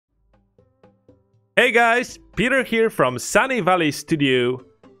Hey guys, Peter here from Sunny Valley Studio.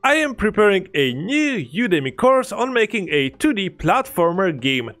 I am preparing a new Udemy course on making a 2D platformer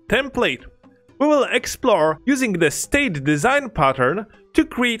game template. We will explore using the state design pattern to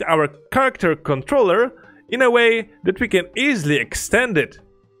create our character controller in a way that we can easily extend it.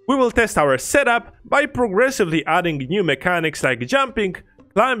 We will test our setup by progressively adding new mechanics like jumping,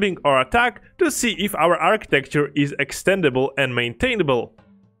 climbing or attack to see if our architecture is extendable and maintainable.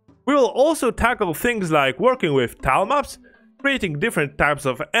 We will also tackle things like working with tile maps, creating different types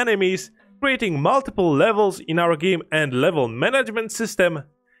of enemies, creating multiple levels in our game and level management system,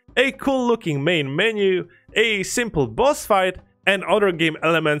 a cool looking main menu, a simple boss fight, and other game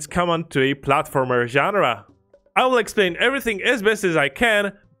elements common to a platformer genre. I will explain everything as best as I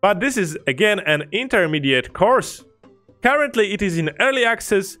can, but this is again an intermediate course. Currently it is in early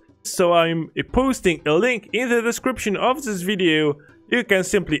access, so I'm posting a link in the description of this video. You can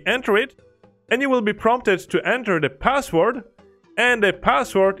simply enter it, and you will be prompted to enter the password, and the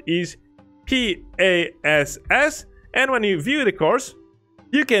password is PASS, and when you view the course,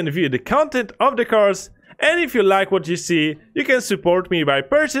 you can view the content of the course, and if you like what you see, you can support me by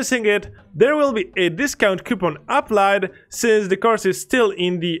purchasing it. There will be a discount coupon applied. Since the course is still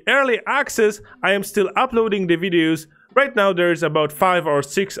in the early access, I am still uploading the videos. Right now there is about 5 or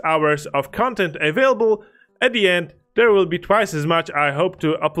 6 hours of content available. At the end, there will be twice as much. I hope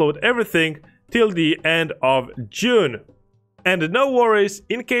to upload everything till the end of June. And no worries,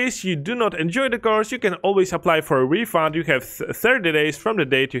 in case you do not enjoy the course, you can always apply for a refund. You have 30 days from the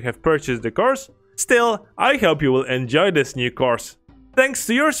date you have purchased the course. Still, I hope you will enjoy this new course. Thanks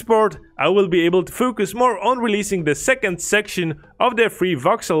to your support, I will be able to focus more on releasing the second section of the free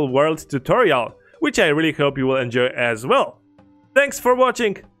voxel world tutorial, which I really hope you will enjoy as well. Thanks for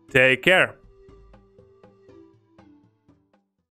watching, take care!